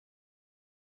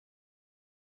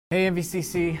Hey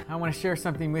MVCC, I want to share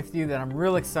something with you that I'm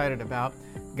real excited about.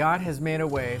 God has made a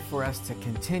way for us to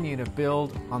continue to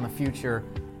build on the future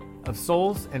of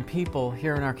souls and people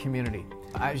here in our community.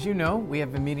 As you know, we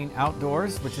have been meeting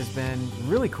outdoors, which has been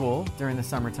really cool during the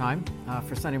summertime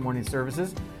for Sunday morning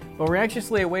services. But we're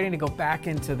anxiously awaiting to go back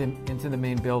into the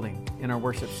main building in our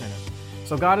worship center.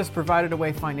 So God has provided a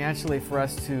way financially for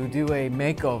us to do a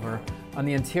makeover on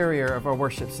the interior of our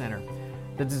worship center.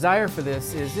 The desire for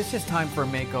this is it's just time for a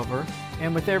makeover,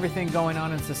 and with everything going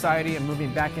on in society and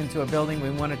moving back into a building,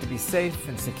 we want it to be safe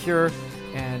and secure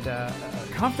and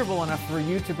comfortable enough for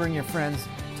you to bring your friends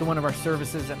to one of our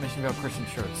services at Missionville Christian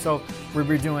Church. So we're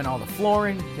redoing all the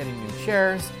flooring, getting new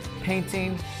chairs,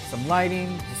 painting, some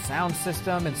lighting, the sound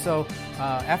system, and so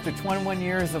after 21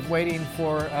 years of waiting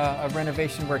for a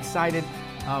renovation, we're excited.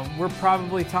 We're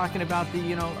probably talking about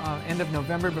the end of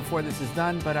November before this is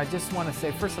done, but I just want to say,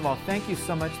 first of all, thank you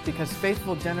so much, because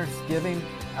faithful, generous giving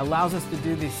allows us to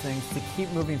do these things, to keep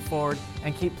moving forward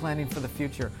and keep planning for the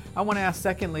future. I want to ask,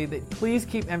 secondly, that please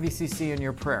keep MVCC in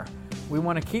your prayer. We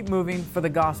want to keep moving for the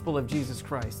gospel of Jesus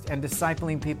Christ and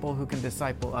discipling people who can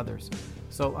disciple others.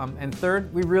 So, and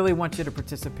third, we really want you to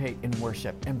participate in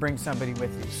worship and bring somebody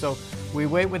with you. So we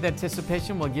wait with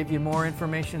anticipation. We'll give you more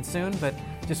information soon, but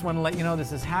just want to let you know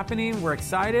this is happening. We're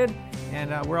excited,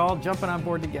 and we're all jumping on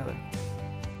board together.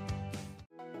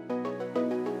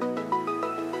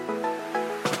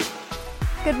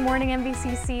 Good morning,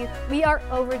 MVCC. We are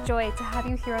overjoyed to have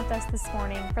you here with us this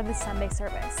morning for the Sunday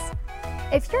service.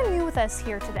 If you're new with us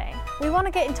here today, we want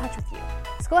to get in touch with you.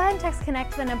 So go ahead and text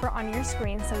CONNECT to the number on your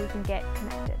screen so we can get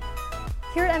connected.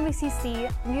 Here at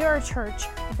MVCC, we are a church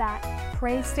that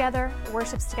prays together,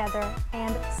 worships together,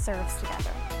 and serves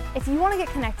together. If you want to get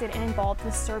connected and involved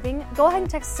with serving, go ahead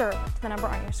and text SERVE to the number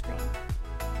on your screen.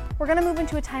 We're going to move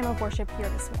into a time of worship here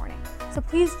this morning. So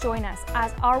please join us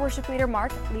as our worship leader,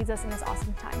 Mark, leads us in this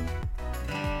awesome time.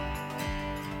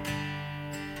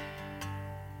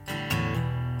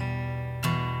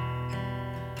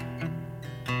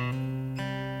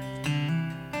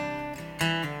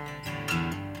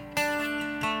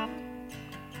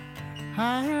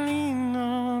 I lean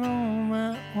not on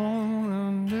my own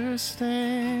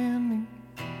understanding.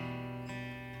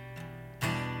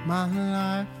 My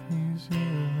life is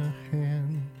in the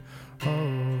hand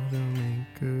of the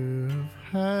maker of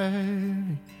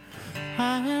heaven. I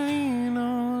lean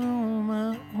not on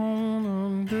my own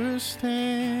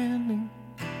understanding.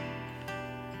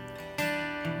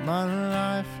 My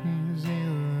life is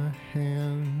in the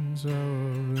hands of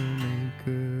the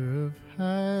maker of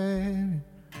heaven.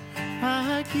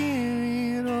 I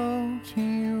give it all to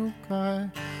you,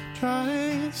 God,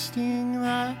 trusting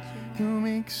that you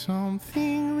make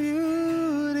something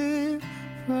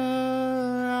beautiful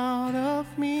out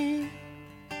of me.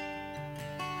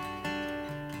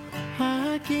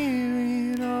 I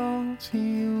give it all to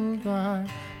you, God,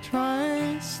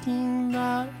 trusting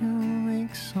that you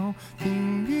make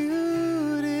something beautiful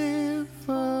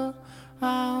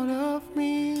out of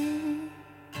me.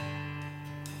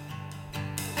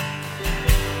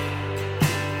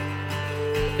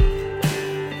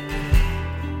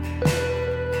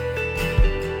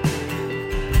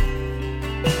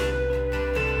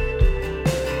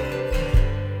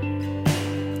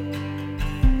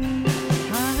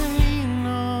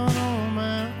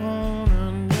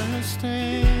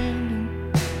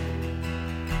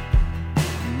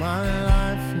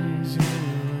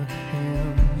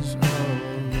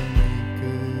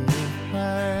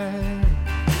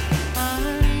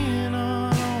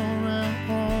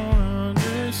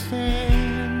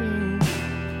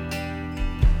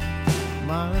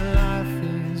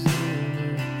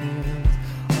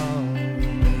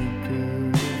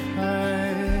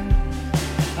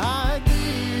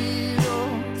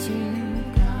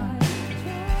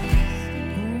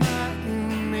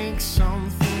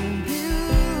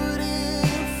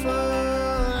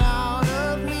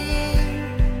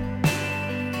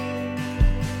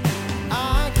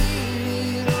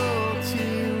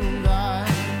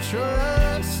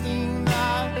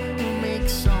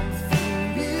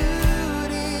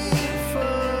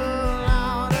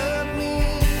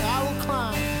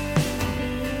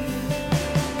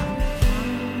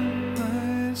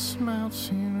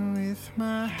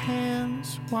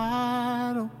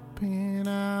 Wide open,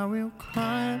 I will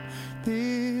climb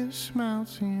this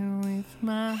mountain with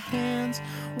my hands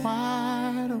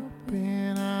wide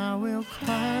open. I will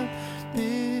climb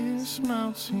this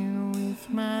mountain with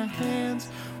my hands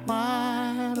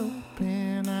wide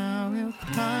open. I will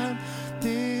climb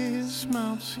this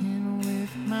mountain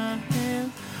with my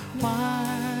hands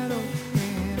wide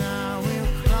open. I will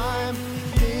climb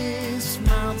this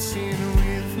mountain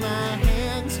with my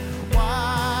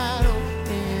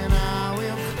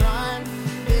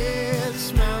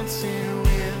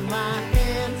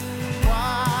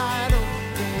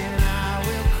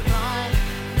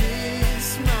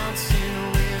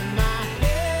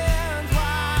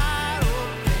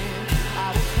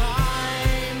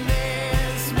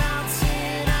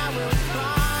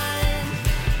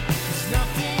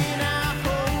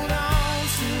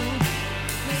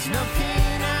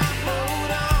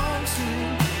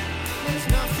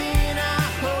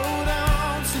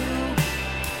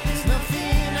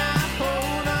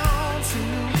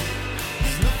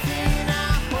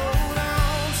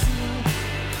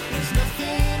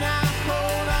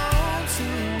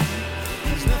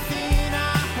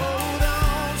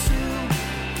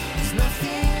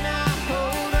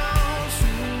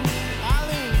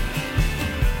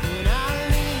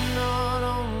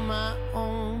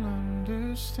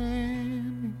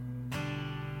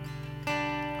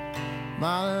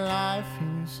My life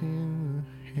is in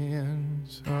the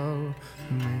hands of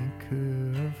the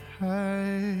maker of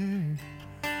heaven,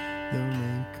 the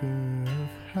maker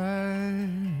of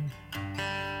heaven,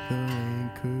 the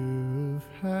maker of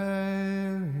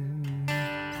heaven.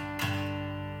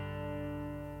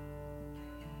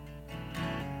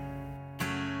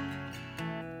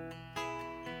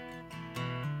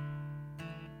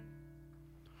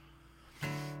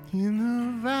 In the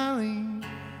valley,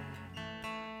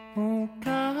 oh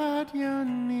God, you're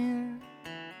near.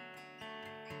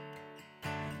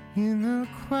 In the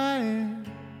quiet,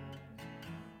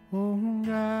 oh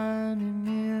God, you're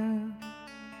near.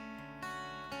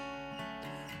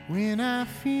 When I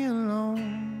feel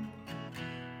alone,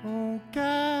 oh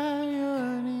God,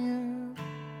 you're near.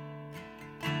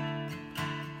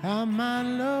 At my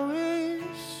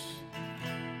lowest,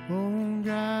 oh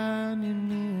God, you're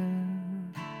near.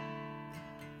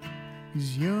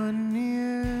 'Cause you're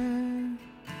near,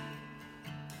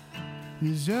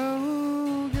 'cause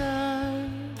oh God,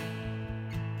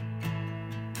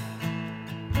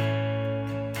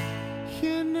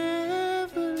 you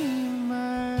never leave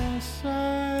my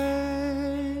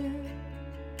side.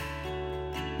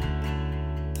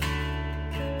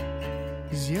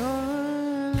 'Cause your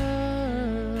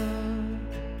love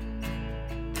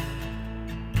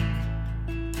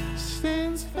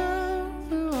stands firm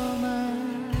through all my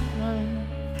life.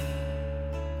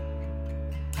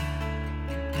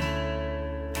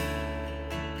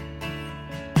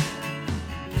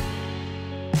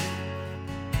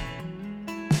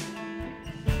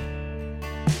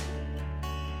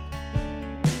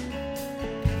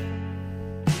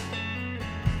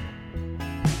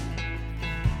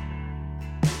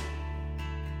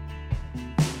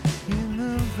 In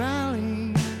the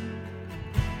valley,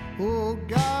 oh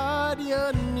God,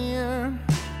 you're near.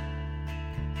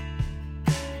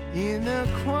 In the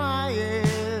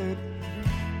quiet,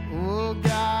 oh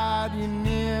God, you're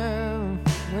near.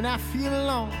 When I feel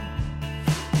alone,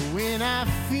 when I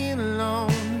feel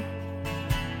alone,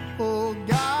 oh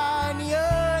God,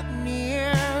 you're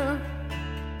near.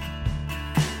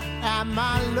 At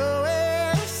my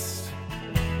lowest,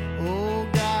 oh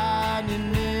God, you're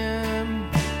near.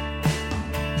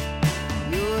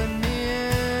 You're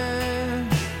near.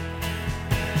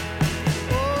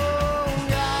 Oh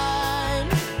God,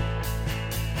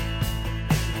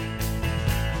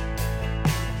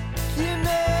 you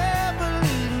never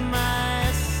leave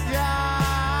my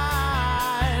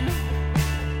side.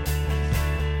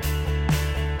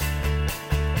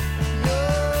 Your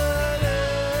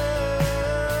love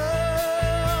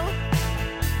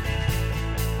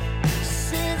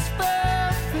since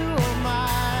birth through all my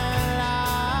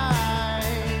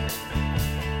life.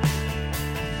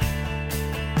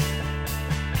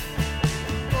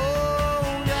 Oh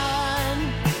God,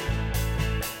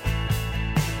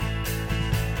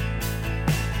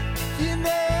 you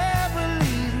never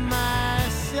leave my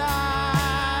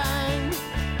side.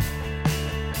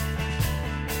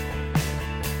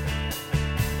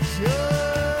 Your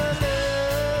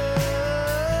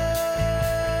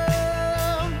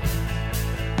love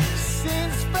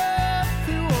since birth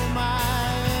through all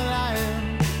my life.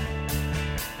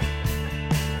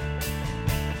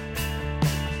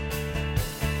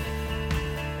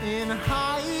 In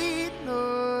height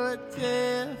nor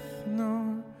depth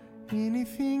nor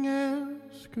anything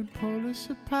else could pull us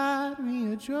apart.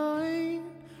 We are joined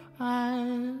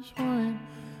as one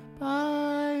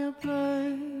by your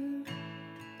blood,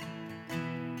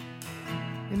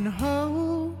 and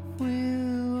hope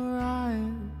will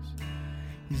rise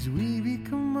as we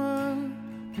become one,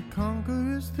 the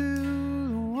conquerors through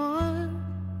the one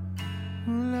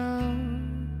who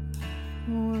loves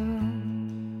the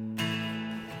world.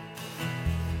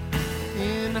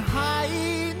 In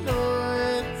height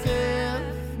nor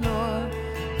depth nor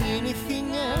anything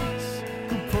else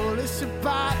could pull us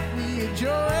apart. We are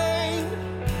joined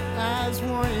as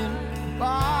one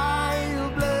by your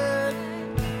blood,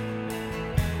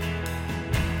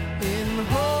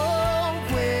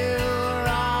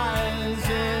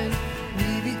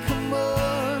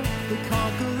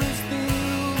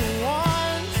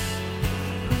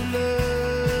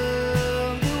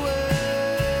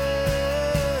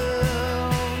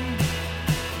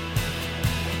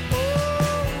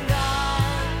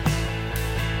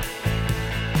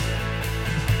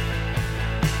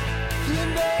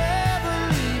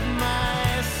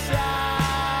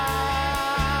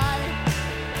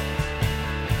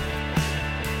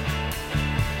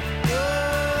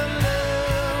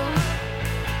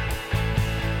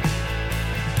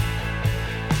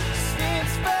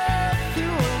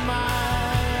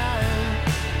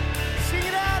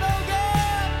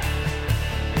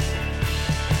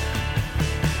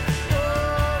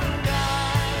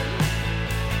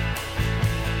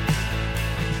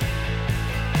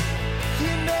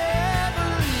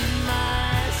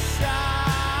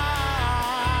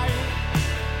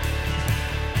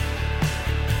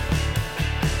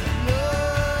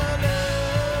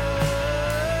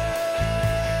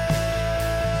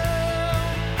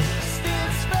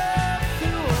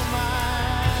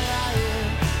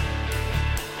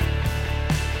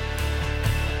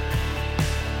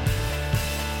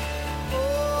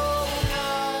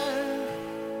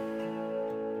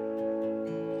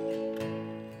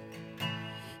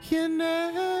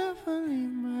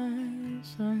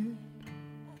 sight.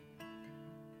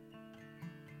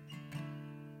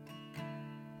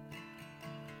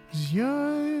 Is your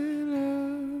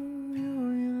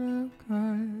love,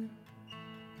 God,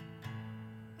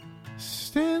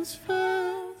 stands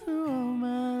firm through all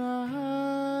my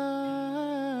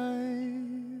life.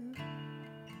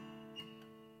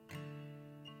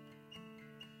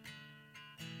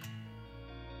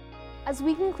 As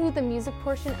we conclude the music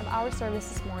portion of our service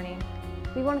this morning,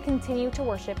 we want to continue to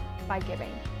worship by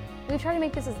giving. We try to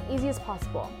make this as easy as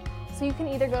possible, so you can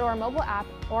either go to our mobile app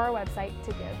or our website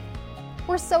to give.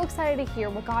 We're so excited to hear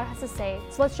what God has to say,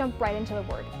 so let's jump right into the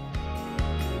Word.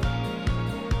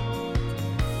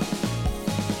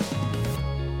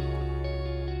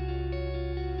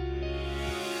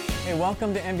 Hey,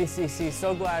 welcome to MVCC.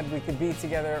 So glad we could be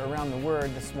together around the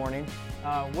Word this morning.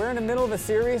 We're in the middle of a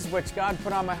series which God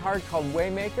put on my heart called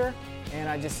Waymaker,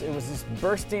 and it was just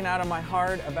bursting out of my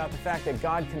heart about the fact that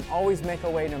God can always make a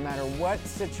way no matter what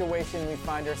situation we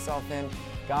find ourselves in.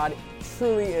 God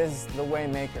truly is the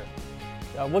Waymaker.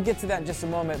 We'll get to that in just a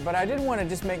moment, but I did want to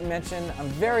just make mention, I'm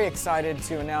very excited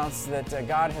to announce that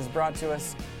God has brought to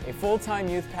us a full-time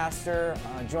youth pastor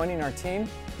joining our team.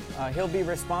 He'll be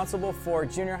responsible for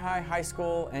junior high, high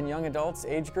school, and young adults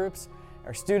age groups,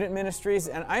 our student ministries,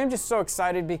 and I am just so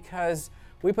excited because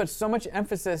we put so much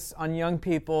emphasis on young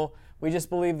people. We just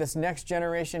believe this next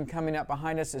generation coming up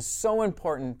behind us is so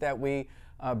important that we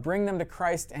bring them to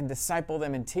Christ and disciple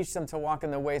them and teach them to walk in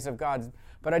the ways of God.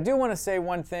 But I do want to say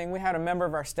one thing. We had a member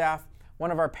of our staff, one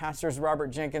of our pastors, Robert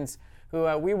Jenkins, who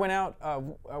we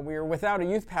were without a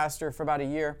youth pastor for about a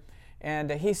year.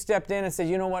 And he stepped in and said,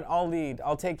 you know what, I'll lead.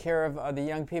 I'll take care of the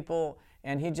young people.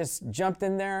 And he just jumped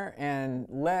in there and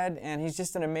led. And he's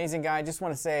just an amazing guy. I just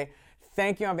want to say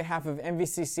thank you on behalf of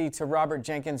MVCC to Robert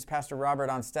Jenkins, Pastor Robert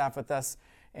on staff with us.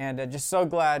 And just so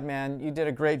glad, man, you did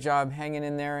a great job hanging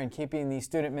in there and keeping the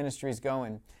student ministries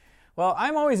going. Well,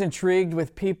 I'm always intrigued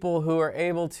with people who are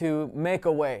able to make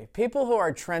a way, people who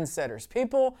are trendsetters,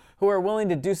 people who are willing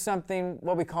to do something,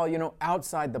 what we call,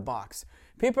 outside the box.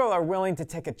 People are willing to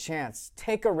take a chance,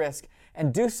 take a risk,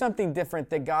 and do something different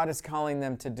that God is calling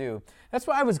them to do. That's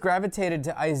why I was gravitated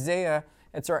to Isaiah.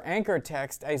 It's our anchor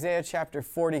text, Isaiah chapter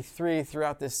 43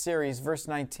 throughout this series, verse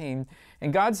 19.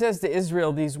 And God says to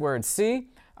Israel these words, "See,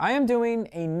 I am doing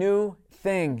a new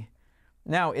thing.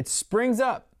 Now it springs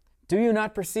up. Do you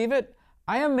not perceive it?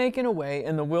 I am making a way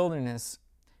in the wilderness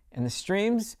and the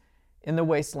streams in the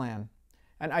wasteland."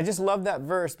 And I just love that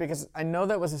verse because I know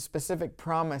that was a specific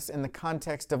promise in the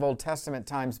context of Old Testament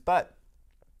times, but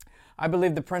I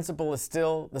believe the principle is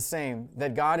still the same,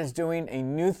 that God is doing a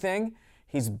new thing.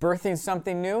 He's birthing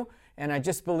something new. And I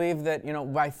just believe that,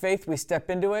 by faith we step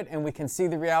into it and we can see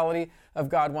the reality of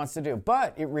God wants to do.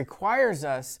 But it requires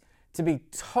us to be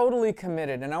totally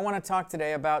committed. And I want to talk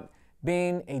today about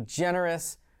being a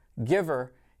generous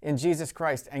giver in Jesus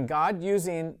Christ and God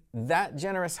using that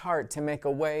generous heart to make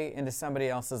a way into somebody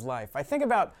else's life. I think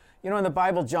about, in the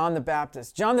Bible, John the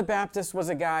Baptist. John the Baptist was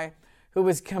a guy who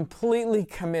was completely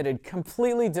committed,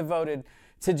 completely devoted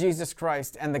to Jesus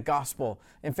Christ and the gospel.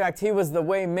 In fact, he was the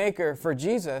way maker for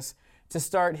Jesus to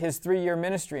start his 3-year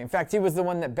ministry. In fact, he was the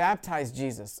one that baptized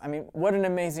Jesus. I mean, what an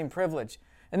amazing privilege.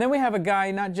 And then we have a guy,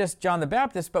 not just John the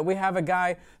Baptist, but we have a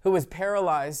guy who was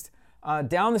paralyzed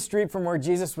down the street from where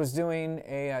Jesus was doing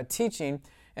a teaching,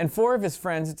 and 4 of his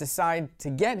friends decide to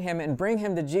get him and bring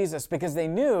him to Jesus because they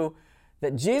knew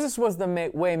that Jesus was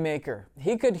the way maker.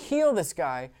 He could heal this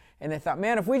guy, and they thought,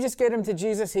 man, if we just get him to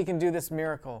Jesus, he can do this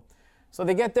miracle. So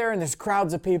they get there, and there's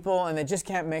crowds of people, and they just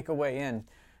can't make a way in.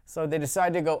 So they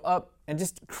decide to go up, and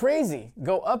just crazy,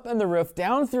 go up on the roof,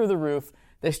 down through the roof.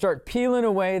 They start peeling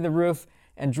away the roof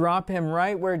and drop him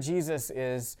right where Jesus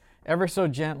is, ever so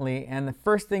gently. And the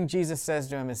first thing Jesus says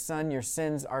to him is, "Son, your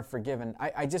sins are forgiven."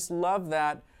 I just love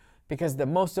that because the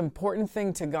most important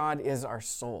thing to God is our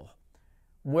soul.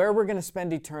 Where we're going to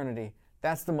spend eternity,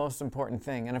 that's the most important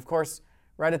thing. And of course,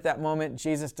 right at that moment,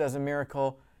 Jesus does a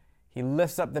miracle. He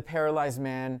lifts up the paralyzed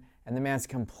man, and the man's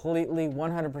completely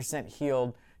 100%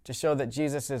 healed to show that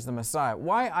Jesus is the Messiah.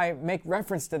 Why I make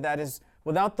reference to that is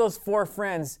without those 4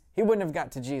 friends, he wouldn't have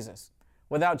got to Jesus.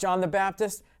 Without John the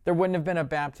Baptist, there wouldn't have been a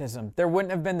baptism. There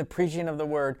wouldn't have been the preaching of the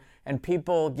word and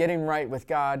people getting right with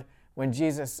God when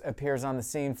Jesus appears on the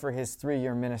scene for his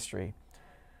 3-year ministry.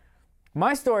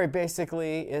 My story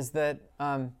basically is that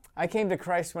I came to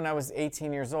Christ when I was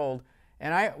 18 years old,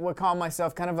 and I would call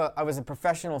myself I was a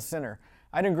professional sinner.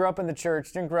 I didn't grow up in the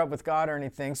church, didn't grow up with God or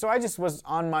anything, so I just was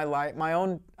on my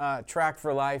own track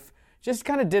for life, just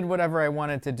kind of did whatever I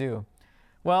wanted to do.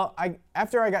 Well,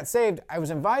 after I got saved, I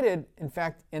was invited, in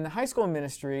fact, in the high school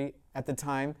ministry at the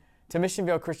time, to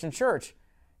Missionville Christian Church.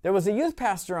 there was a youth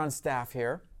pastor on staff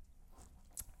here,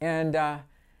 and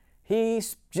he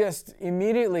just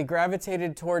immediately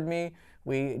gravitated toward me.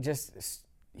 He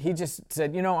just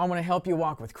said, I want to help you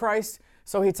walk with Christ.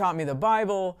 So he taught me the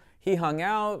Bible. He hung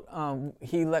out.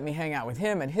 He let me hang out with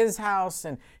him at his house,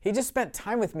 and he just spent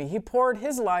time with me. He poured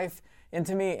his life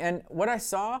into me, and what I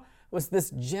saw was this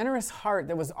generous heart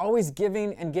that was always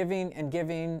giving and giving and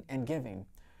giving and giving.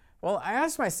 Well, I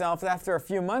asked myself after a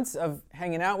few months of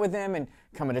hanging out with him and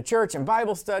coming to church and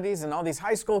Bible studies and all these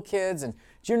high school kids and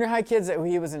junior high kids that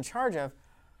he was in charge of,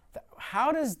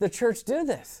 how does the church do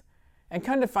this? And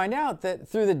come to find out that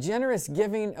through the generous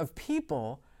giving of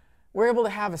people, we're able to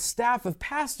have a staff of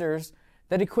pastors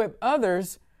that equip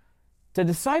others to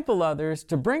disciple others,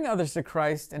 to bring others to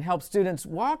Christ and help students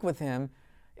walk with Him.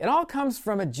 It all comes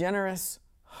from a generous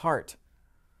heart.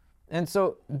 And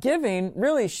so giving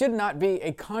really should not be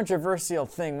a controversial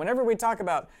thing. Whenever we talk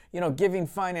about, giving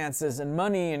finances and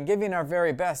money and giving our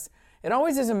very best, it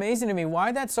always is amazing to me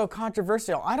why that's so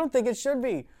controversial. I don't think it should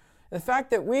be. The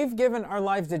fact that we've given our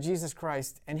lives to Jesus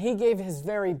Christ and He gave His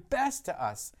very best to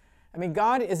us. I mean,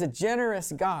 God is a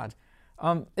generous God.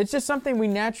 It's just something we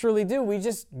naturally do. We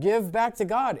just give back to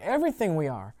God everything we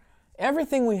are,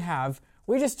 everything we have.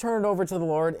 We just turn it over to the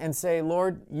Lord and say,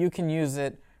 Lord, you can use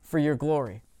it for your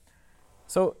glory.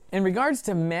 So in regards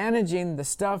to managing the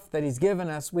stuff that He's given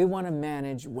us, we want to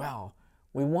manage well.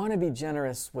 We want to be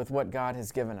generous with what God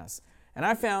has given us. And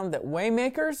I found that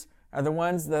waymakers are the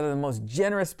ones that are the most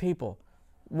generous people.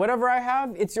 Whatever I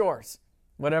have, it's yours.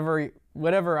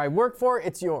 Whatever I work for,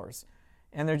 it's yours.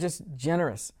 And they're just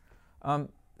generous.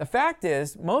 The fact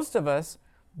is, most of us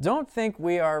don't think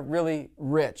we are really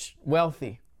rich,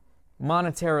 wealthy,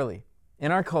 monetarily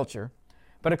in our culture.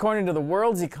 But according to the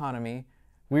world's economy,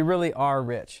 we really are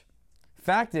rich.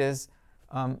 Fact is,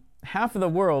 half of the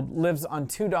world lives on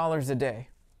 $2 a day.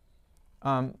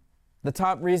 The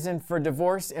top reason for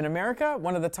divorce in America,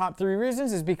 one of the top 3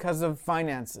 reasons, is because of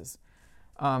finances.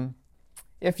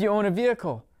 If you own a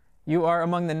vehicle, you are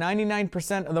among the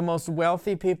 99% of the most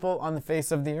wealthy people on the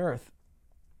face of the earth.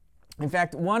 In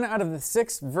fact, 1 out of the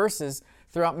 6 verses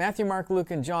throughout Matthew, Mark,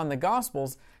 Luke, and John, the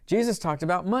Gospels, Jesus talked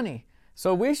about money.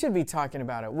 So we should be talking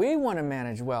about it. We want to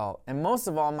manage well. And most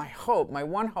of all, my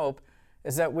one hope,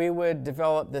 is that we would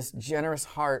develop this generous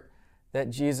heart that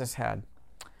Jesus had.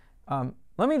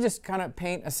 Let me just kind of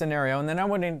paint a scenario, and then I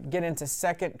want to get into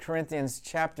 2 Corinthians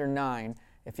chapter 9.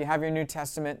 If you have your New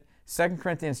Testament, 2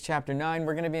 Corinthians chapter 9,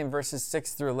 we're going to be in verses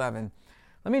 6 through 11.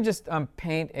 Let me just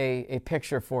paint a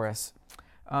picture for us.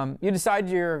 You decide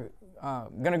you're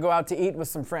going to go out to eat with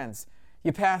some friends.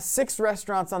 You pass 6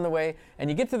 restaurants on the way, and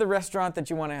you get to the restaurant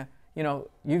that you want to,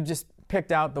 you've just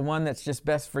picked out the one that's just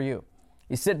best for you.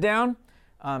 You sit down,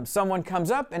 someone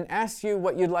comes up and asks you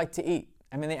what you'd like to eat.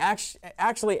 I mean, they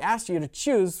actually ask you to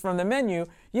choose from the menu.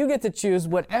 You get to choose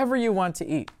whatever you want to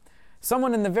eat.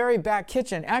 Someone in the very back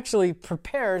kitchen actually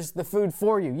prepares the food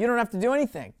for you. You don't have to do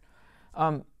anything.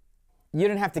 You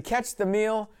didn't have to catch the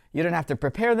meal. You didn't have to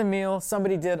prepare the meal.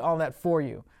 Somebody did all that for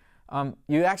you.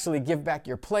 You actually give back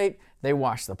your plate. They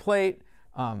wash the plate.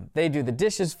 They do the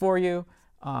dishes for you.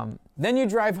 Then you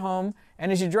drive home.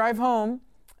 And as you drive home,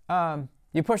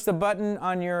 you push the button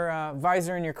on your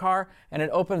visor in your car, and it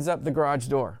opens up the garage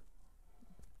door.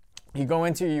 You go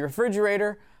into your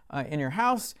refrigerator in your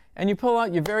house, and you pull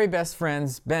out your very best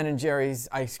friend's Ben & Jerry's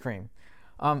ice cream.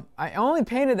 I only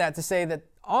painted that to say that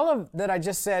all of that I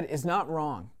just said is not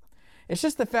wrong. It's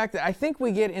just the fact that I think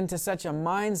we get into such a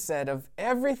mindset of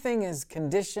everything is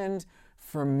conditioned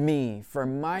for me, for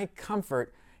my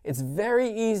comfort. It's very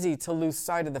easy to lose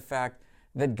sight of the fact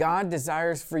that God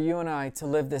desires for you and I to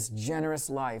live this generous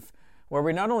life where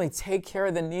we not only take care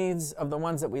of the needs of the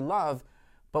ones that we love,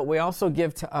 but we also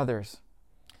give to others.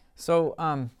 So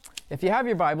if you have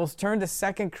your Bibles, turn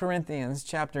to 2 Corinthians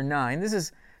chapter 9. This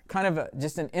is kind of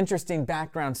just an interesting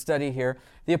background study here.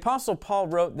 The Apostle Paul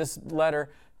wrote this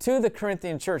letter to the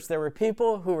Corinthian church. There were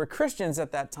people who were Christians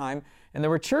at that time, and there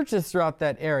were churches throughout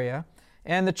that area.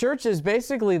 And the churches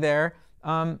basically there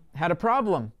had a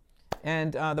problem.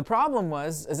 And the problem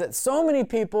is that so many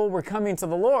people were coming to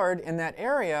the Lord in that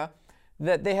area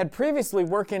that they had previously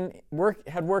worked in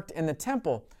the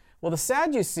temple. Well, the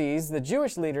Sadducees, the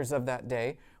Jewish leaders of that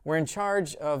day, were in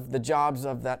charge of the jobs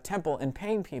of that temple and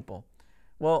paying people.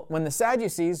 Well, when the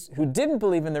Sadducees, who didn't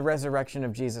believe in the resurrection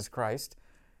of Jesus Christ,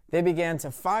 they began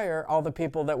to fire all the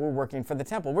people that were working for the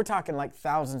temple. We're talking like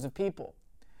thousands of people.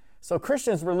 So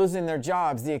Christians were losing their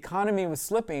jobs. The economy was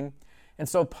slipping. And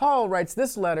so Paul writes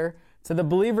this letter to the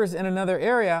believers in another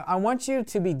area. I want you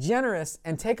to be generous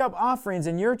and take up offerings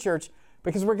in your church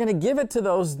because we're going to give it to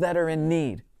those that are in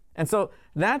need. And so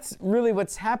that's really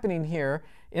what's happening here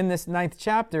in this 9th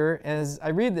chapter. As I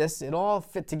read this, it all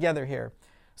fit together here.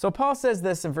 So Paul says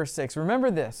this in verse 6, remember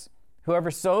this,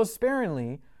 whoever sows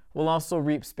sparingly will also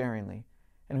reap sparingly,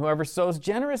 and whoever sows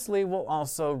generously will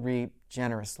also reap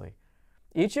generously.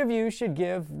 Each of you should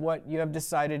give what you have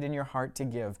decided in your heart to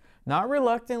give, not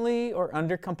reluctantly or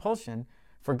under compulsion,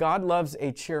 for God loves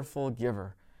a cheerful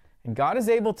giver. And God is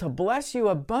able to bless you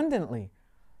abundantly,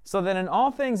 so that in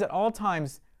all things at all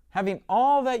times, having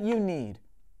all that you need,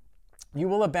 you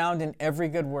will abound in every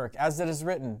good work. As it is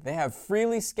written, they have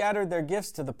freely scattered their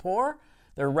gifts to the poor,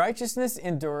 their righteousness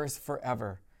endures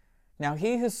forever. Now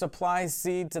he who supplies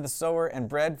seed to the sower and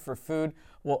bread for food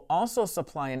will also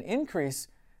supply and increase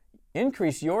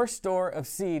your store of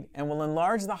seed and will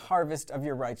enlarge the harvest of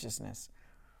your righteousness.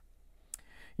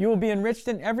 You will be enriched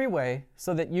in every way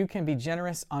so that you can be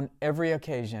generous on every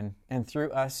occasion, and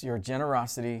through us your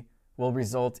generosity will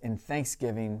result in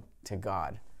thanksgiving to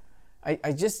God. I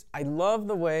love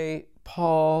the way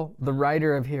Paul, the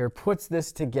writer of here, puts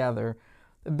this together.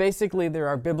 Basically, there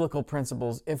are biblical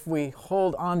principles. If we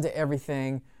hold on to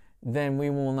everything, then we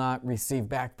will not receive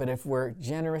back. But if we're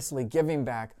generously giving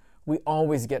back, we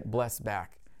always get blessed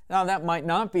back. Now, that might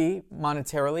not be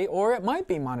monetarily, or it might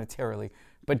be monetarily,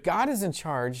 but God is in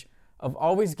charge of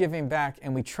always giving back,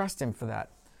 and we trust Him for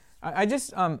that. I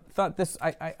just thought this,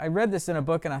 I read this in a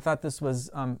book, and I thought this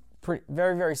was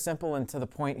very, very simple and to the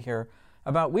point here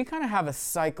about we kind of have a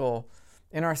cycle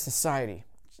in our society.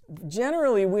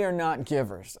 Generally, we are not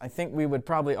givers. I think we would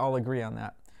probably all agree on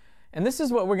that. And this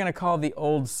is what we're going to call the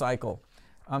old cycle.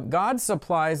 God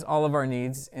supplies all of our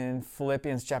needs in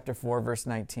Philippians chapter 4, verse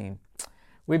 19.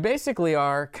 We basically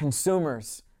are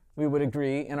consumers, we would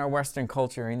agree, in our Western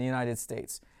culture in the United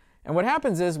States. And what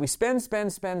happens is we spend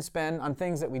on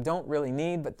things that we don't really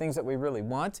need, but things that we really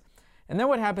want. And then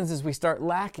what happens is we start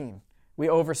lacking. We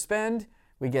overspend,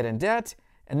 we get in debt,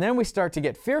 and then we start to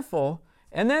get fearful,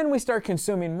 and then we start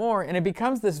consuming more, and it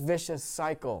becomes this vicious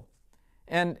cycle.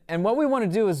 And what we want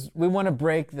to do is we want to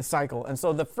break the cycle. And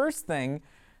so the first thing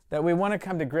that we want to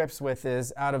come to grips with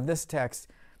is, out of this text,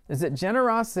 is that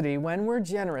generosity, when we're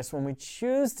generous, when we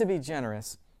choose to be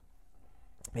generous,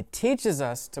 it teaches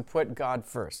us to put God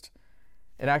first.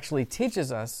 It actually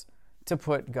teaches us to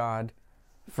put God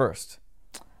first.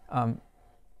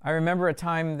 I remember a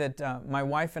time that my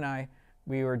wife and I,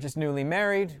 we were just newly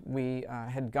married. We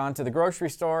had gone to the grocery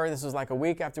store. This was like a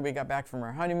week after we got back from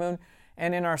our honeymoon.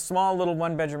 And in our small little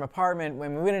one-bedroom apartment,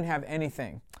 when we didn't have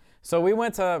anything. So we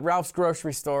went to Ralph's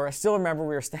grocery store. I still remember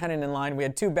we were standing in line. We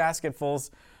had 2 basketfuls,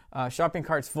 shopping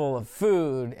carts full of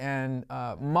food and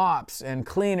mops and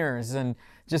cleaners and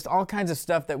just all kinds of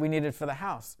stuff that we needed for the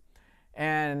house.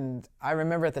 And I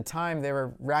remember at the time they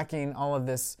were racking all of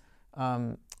this,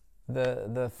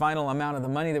 the final amount of the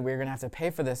money that we were going to have to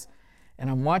pay for this. And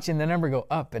I'm watching the number go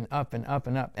up and up and up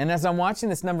and up. And as I'm watching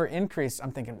this number increase,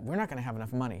 I'm thinking, we're not going to have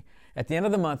enough money. At the end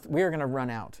of the month, we are going to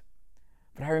run out.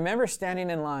 But I remember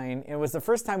standing in line. It was the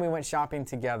first time we went shopping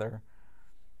together.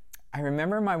 I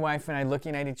remember my wife and I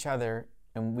looking at each other,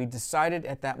 and we decided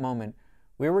at that moment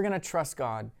we were going to trust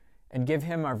God and give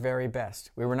Him our very best.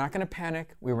 We were not going to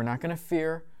panic. We were not going to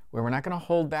fear. We were not going to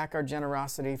hold back our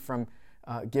generosity from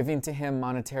giving to Him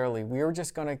monetarily. We were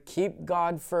just going to keep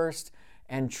God first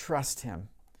and trust Him.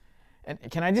 And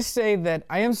can I just say that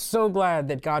I am so glad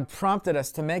that God prompted us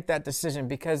to make that decision,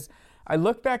 because I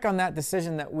look back on that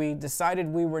decision that we decided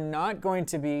we were not going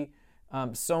to be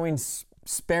sowing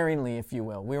sparingly, if you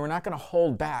will. We were not going to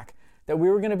hold back, that we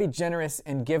were going to be generous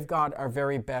and give God our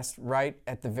very best right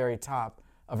at the very top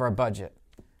of our budget.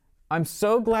 I'm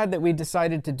so glad that we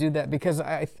decided to do that, because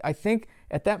I think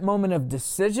at that moment of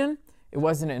decision, it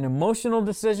wasn't an emotional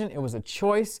decision, it was a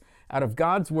choice out of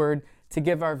God's Word to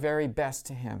give our very best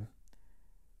to Him.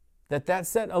 That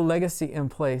set a legacy in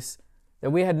place that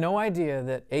we had no idea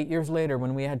that 8 years later,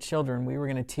 when we had children, we were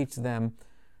going to teach them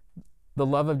the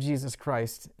love of Jesus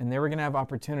Christ, and they were going to have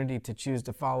opportunity to choose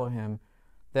to follow Him.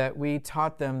 That we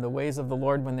taught them the ways of the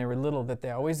Lord when they were little, that they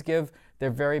always give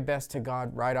their very best to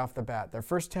God right off the bat. Their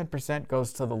first 10%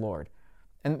 goes to the Lord.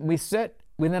 And we set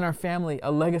within our family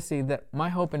a legacy that my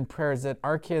hope and prayer is that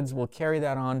our kids will carry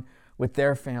that on with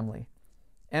their family.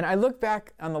 And I look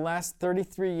back on the last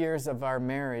 33 years of our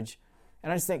marriage,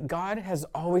 and I just think God has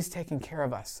always taken care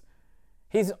of us.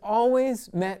 He's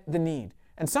always met the need.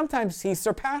 And sometimes He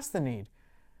surpassed the need.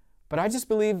 But I just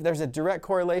believe there's a direct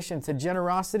correlation to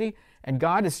generosity, and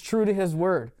God is true to His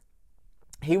Word.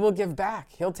 He will give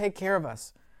back. He'll take care of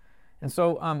us. And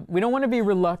so we don't want to be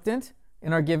reluctant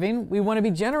in our giving. We want to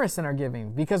be generous in our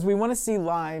giving, because we want to see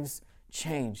lives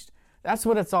changed. That's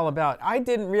what it's all about. I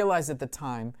didn't realize at the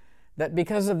time that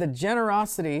because of the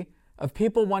generosity of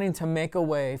people wanting to make a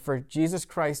way for Jesus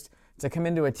Christ to come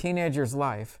into a teenager's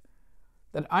life,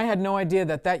 that I had no idea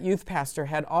that that youth pastor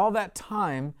had all that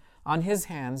time on his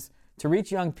hands to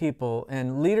reach young people,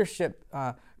 and leadership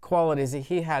qualities that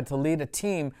he had to lead a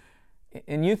team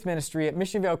in youth ministry at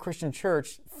Mission Vale Christian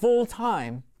Church full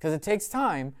time, because it takes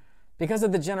time. Because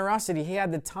of the generosity, he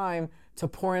had the time to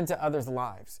pour into others'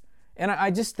 lives. And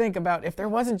I just think about, if there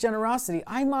wasn't generosity,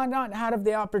 I might not have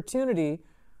the opportunity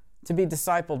to be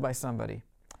discipled by somebody.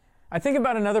 I think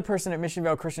about another person at Mission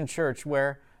Vale Christian Church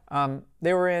where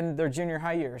they were in their junior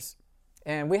high years.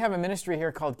 And we have a ministry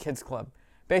here called Kids Club.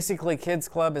 Basically, Kids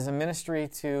Club is a ministry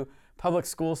to public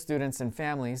school students and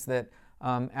families that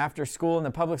after school in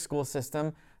the public school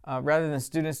system, rather than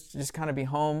students just kind of be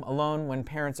home alone when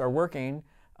parents are working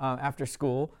after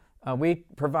school, we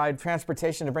provide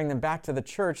transportation to bring them back to the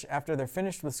church after they're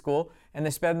finished with school, and they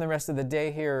spend the rest of the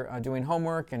day here doing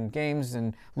homework and games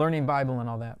and learning Bible and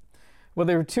all that. Well,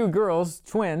 there were two girls,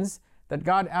 twins, that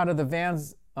got out of the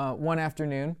vans one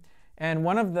afternoon, and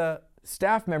one of the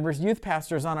staff members, youth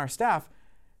pastors on our staff,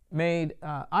 made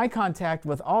eye contact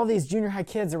with all these junior high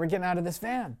kids that were getting out of this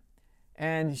van.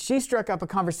 And she struck up a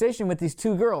conversation with these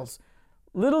two girls.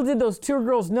 Little did those two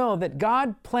girls know that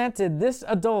God planted this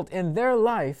adult in their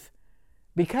life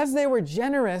because they were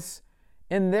generous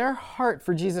in their heart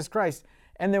for Jesus Christ.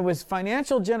 And there was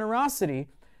financial generosity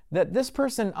that this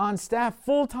person on staff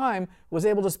full time was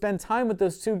able to spend time with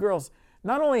those two girls.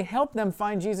 Not only help them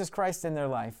find Jesus Christ in their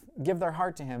life, give their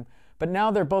heart to Him, but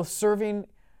now they're both serving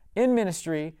in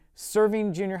ministry,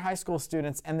 serving junior high school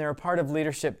students, and they're a part of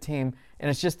leadership team. And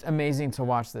it's just amazing to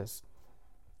watch this.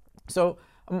 So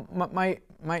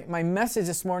my message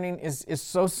this morning is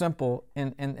so simple,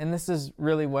 and this is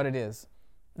really what it is.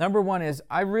 Number one is,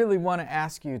 I really want to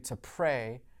ask you to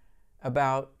pray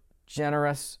about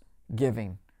generous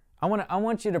giving. I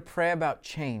want you to pray about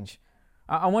change.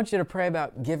 I want you to pray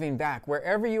about giving back.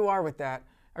 Wherever you are with that,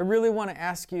 I really want to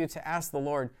ask you to ask the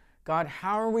Lord, God,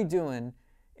 how are we doing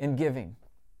in giving?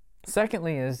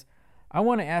 Secondly is, I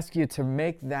want to ask you to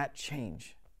make that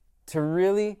change, to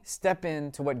really step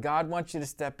into what God wants you to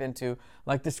step into.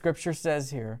 Like the scripture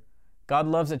says here, God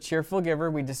loves a cheerful giver.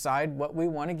 We decide what we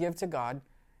want to give to God,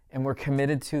 and we're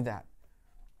committed to that.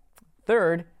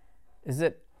 Third is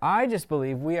that I just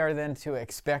believe we are then to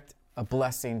expect a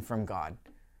blessing from God.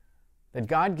 That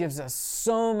God gives us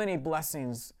so many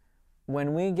blessings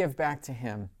when we give back to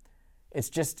Him. It's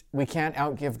just, we can't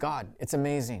outgive God. It's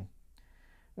amazing.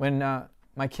 When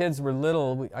my kids were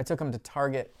little, I took them to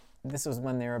Target. This was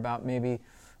when they were about maybe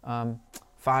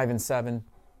 5 and 7.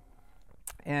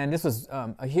 And this was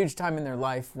a huge time in their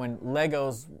life when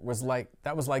Legos was like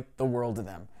the world to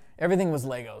them. Everything was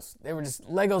Legos. They were just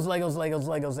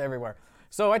Legos everywhere.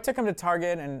 So I took them to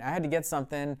Target, and I had to get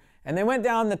something, and they went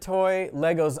down the toy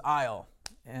Legos aisle.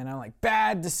 And I'm like,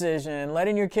 bad decision,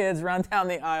 letting your kids run down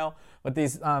the aisle with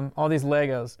these all these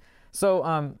Legos.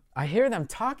 So I hear them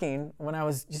talking when I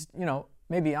was just,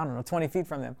 maybe, 20 feet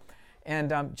from them.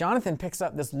 And Jonathan picks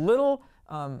up this little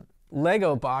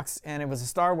Lego box, and it was a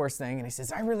Star Wars thing, and he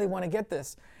says, I really want to get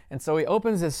this. And so he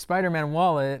opens his Spider-Man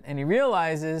wallet, and he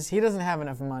realizes he doesn't have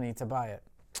enough money to buy it.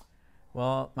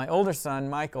 Well, my older son,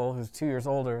 Michael, who's 2 years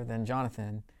older than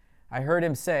Jonathan, I heard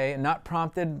him say, not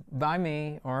prompted by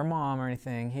me or mom or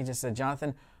anything, he just said,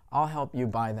 Jonathan, I'll help you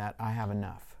buy that. I have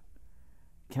enough.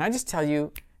 Can I just tell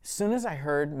you, as soon as I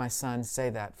heard my son say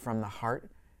that from the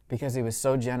heart, because he was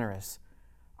so generous,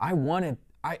 I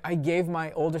gave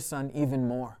my older son even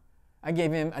more. I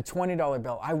gave him a $20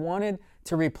 bill. I wanted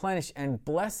to replenish and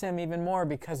bless him even more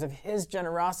because of his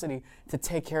generosity to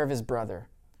take care of his brother.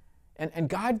 And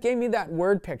God gave me that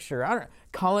word picture. I don't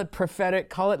call it prophetic,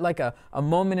 call it like a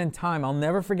moment in time. I'll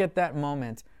never forget that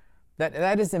moment.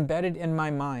 That is embedded in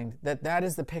my mind. That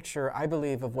is the picture, I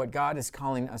believe, of what God is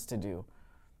calling us to do.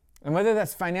 And whether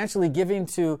that's financially giving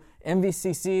to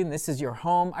MVCC, and this is your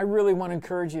home, I really want to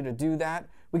encourage you to do that.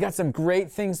 We got some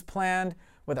great things planned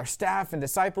with our staff and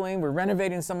discipling. We're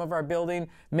renovating some of our building,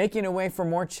 making a way for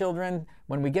more children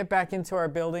when we get back into our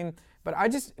building. But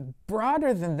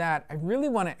broader than that, I really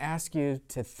want to ask you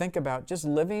to think about just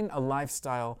living a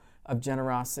lifestyle of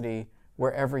generosity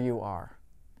wherever you are.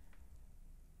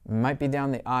 It might be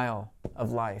down the aisle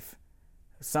of life.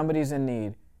 Somebody's in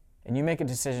need, and you make a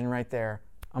decision right there.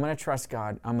 I'm going to trust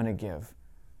God. I'm going to give.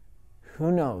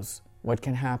 Who knows what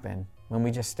can happen when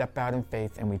we just step out in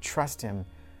faith and we trust Him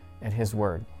at His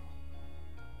word.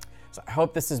 So I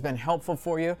hope this has been helpful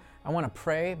for you. I want to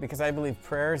pray because I believe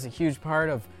prayer is a huge part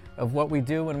of what we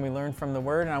do when we learn from the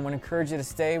Word. And I want to encourage you to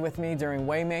stay with me during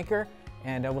Waymaker,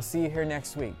 and we'll see you here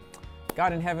next week.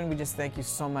 God in heaven, we just thank you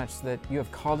so much that you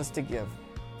have called us to give.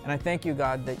 And I thank you,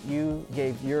 God, that you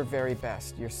gave your very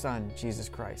best, your Son, Jesus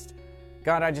Christ.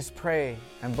 God, I just pray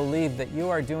and believe that you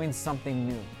are doing something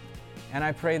new. And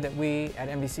I pray that we at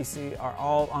MVCC are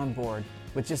all on board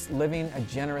with just living a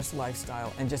generous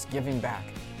lifestyle and just giving back.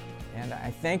 And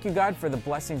I thank you, God, for the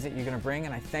blessings that you're going to bring,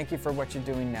 and I thank you for what you're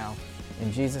doing now.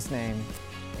 In Jesus' name,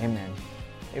 amen.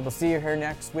 Hey, we'll see you here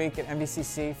next week at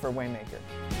MVCC for Waymaker.